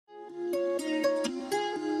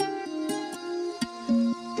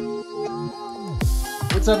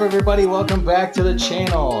What's up everybody, welcome back to the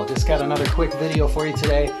channel. Just got another quick video for you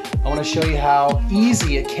today. I want to show you how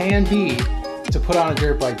easy it can be to put on a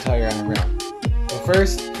dirt bike tire on the rim. But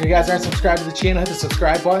first, if you guys aren't subscribed to the channel, hit the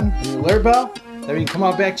subscribe button and the alert bell. Then you can come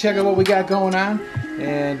on back, check out what we got going on,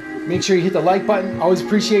 and make sure you hit the like button. Always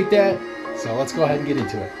appreciate that. So let's go ahead and get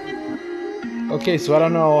into it. Okay, so I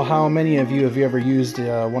don't know how many of you have ever used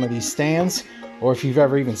one of these stands, or if you've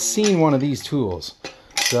ever even seen one of these tools.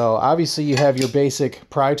 So obviously you have your basic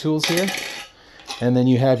pry tools here, and then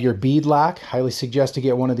you have your bead lock. Highly suggest to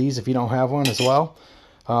get one of these if you don't have one as well.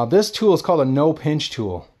 This tool is called a no pinch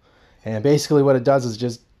tool, and basically what it does is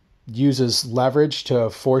just uses leverage to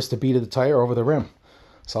force the bead of the tire over the rim.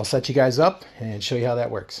 So I'll set you guys up and show you how that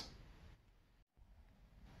works.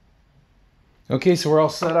 Okay, so we're all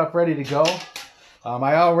set up, ready to go.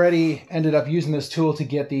 I already ended up using this tool to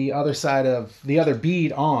get the other side of the other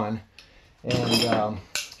bead on, and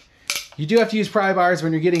you do have to use pry bars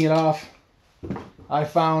when you're getting it off. I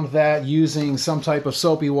found that using some type of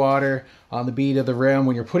soapy water on the bead of the rim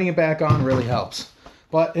when you're putting it back on really helps.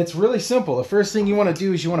 But it's really simple. The first thing you want to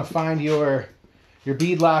do is you want to find your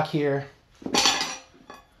bead lock here.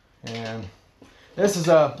 And this is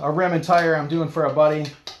a rim and tire I'm doing for a buddy.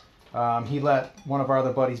 He let one of our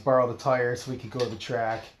other buddies borrow the tire so we could go to the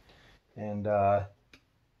track. And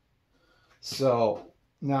so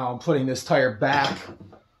now I'm putting this tire back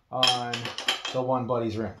on the one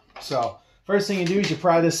buddy's rim. So first thing you do is you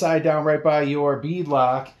pry this side down right by your bead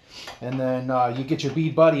lock, and then you get your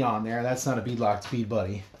bead buddy on there. That's not a bead lock, it's bead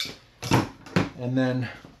buddy. And then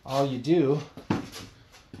all you do,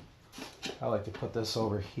 I like to put this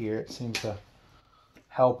over here. It seems to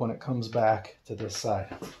help when it comes back to this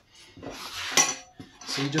side.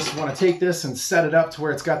 So you just want to take this and set it up to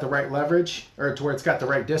where it's got the right leverage, or to where it's got the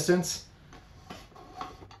right distance.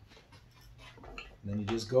 And then you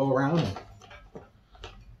just go around and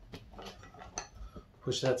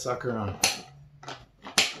push that sucker on.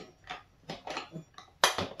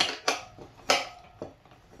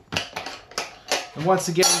 And once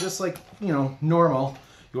again, just like, normal,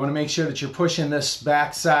 you want to make sure that you're pushing this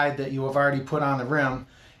back side that you have already put on the rim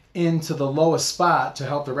into the lowest spot to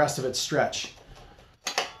help the rest of it stretch.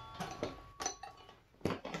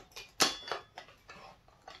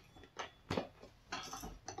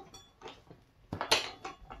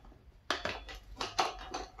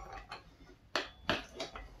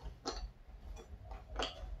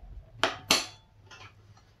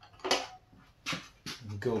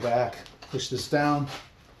 Go back, push this down.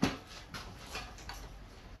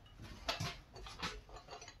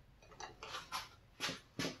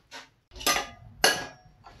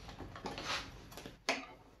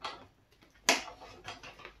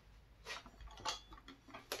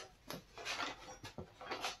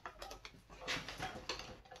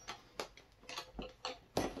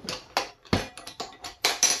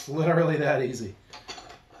 It's literally that easy.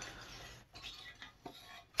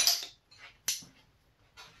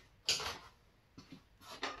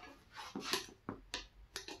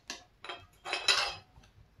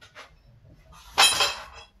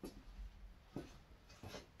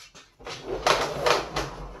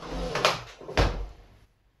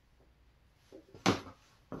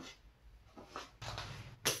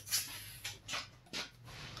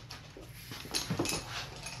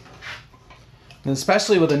 And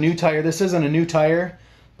especially with a new tire, this isn't a new tire,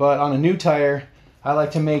 but on a new tire, I like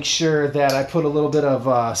to make sure that I put a little bit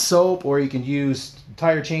of soap, or you can use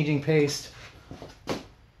tire changing paste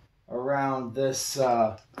around this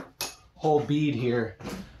whole bead here.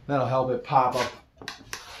 That'll help it pop up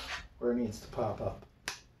where it needs to pop up.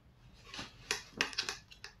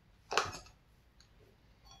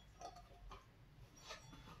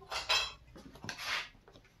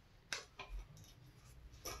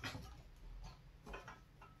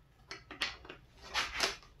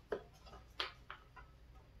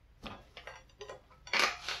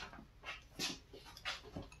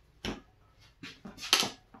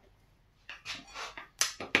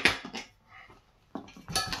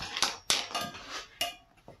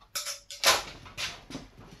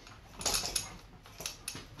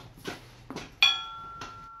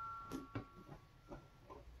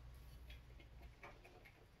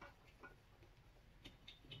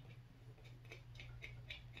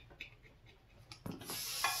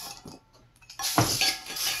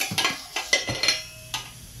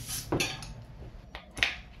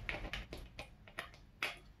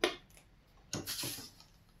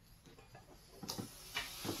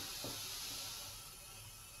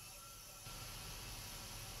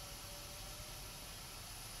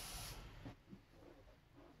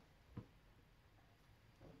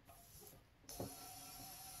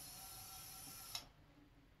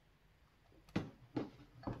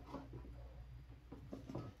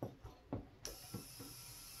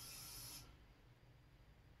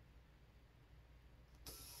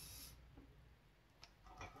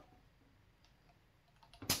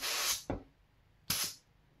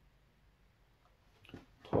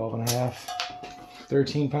 half,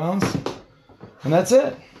 13 pounds. And that's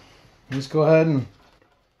it. Just go ahead and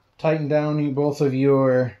tighten down both of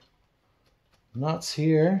your nuts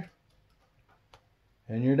here,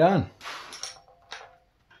 and you're done.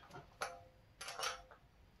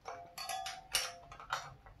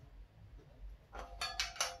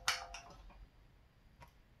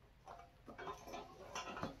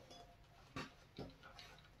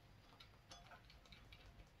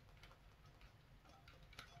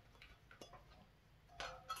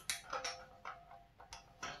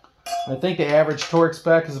 I think the average torque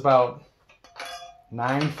spec is about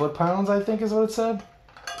 9 foot-pounds, I think is what it said.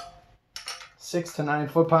 6 to 9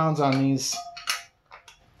 foot-pounds on these,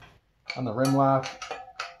 on the rim lock.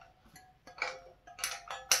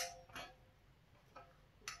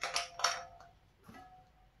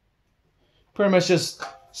 Pretty much just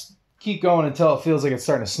keep going until it feels like it's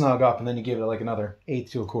starting to snug up, and then you give it like another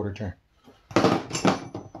 1/8 to 1/4 turn.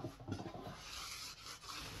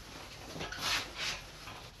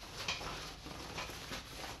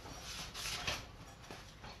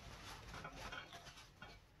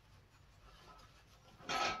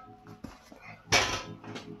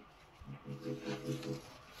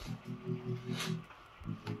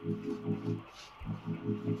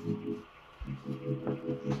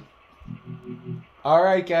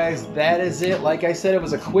 Alright guys, that is it. Like I said, it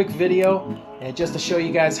was a quick video, and just to show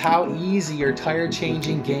you guys how easy your tire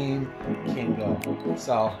changing game can go.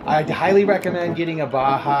 So I highly recommend getting a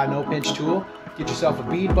Baja N Pinch Tool. Get yourself a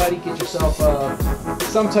bead buddy, get yourself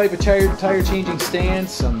some type of tire changing stand,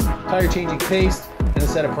 some tire changing paste, and a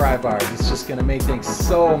set of pry bars. It's just going to make things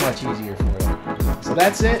so much easier for you. So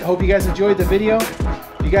that's it. Hope you guys enjoyed the video.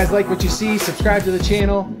 If you guys like what you see, subscribe to the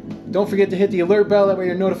channel. Don't forget to hit the alert bell, that way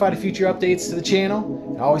you're notified of future updates to the channel.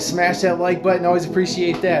 And always smash that like button, always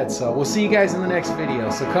appreciate that. So we'll see you guys in the next video.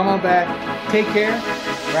 So come on back, take care,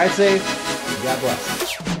 ride safe, and God bless.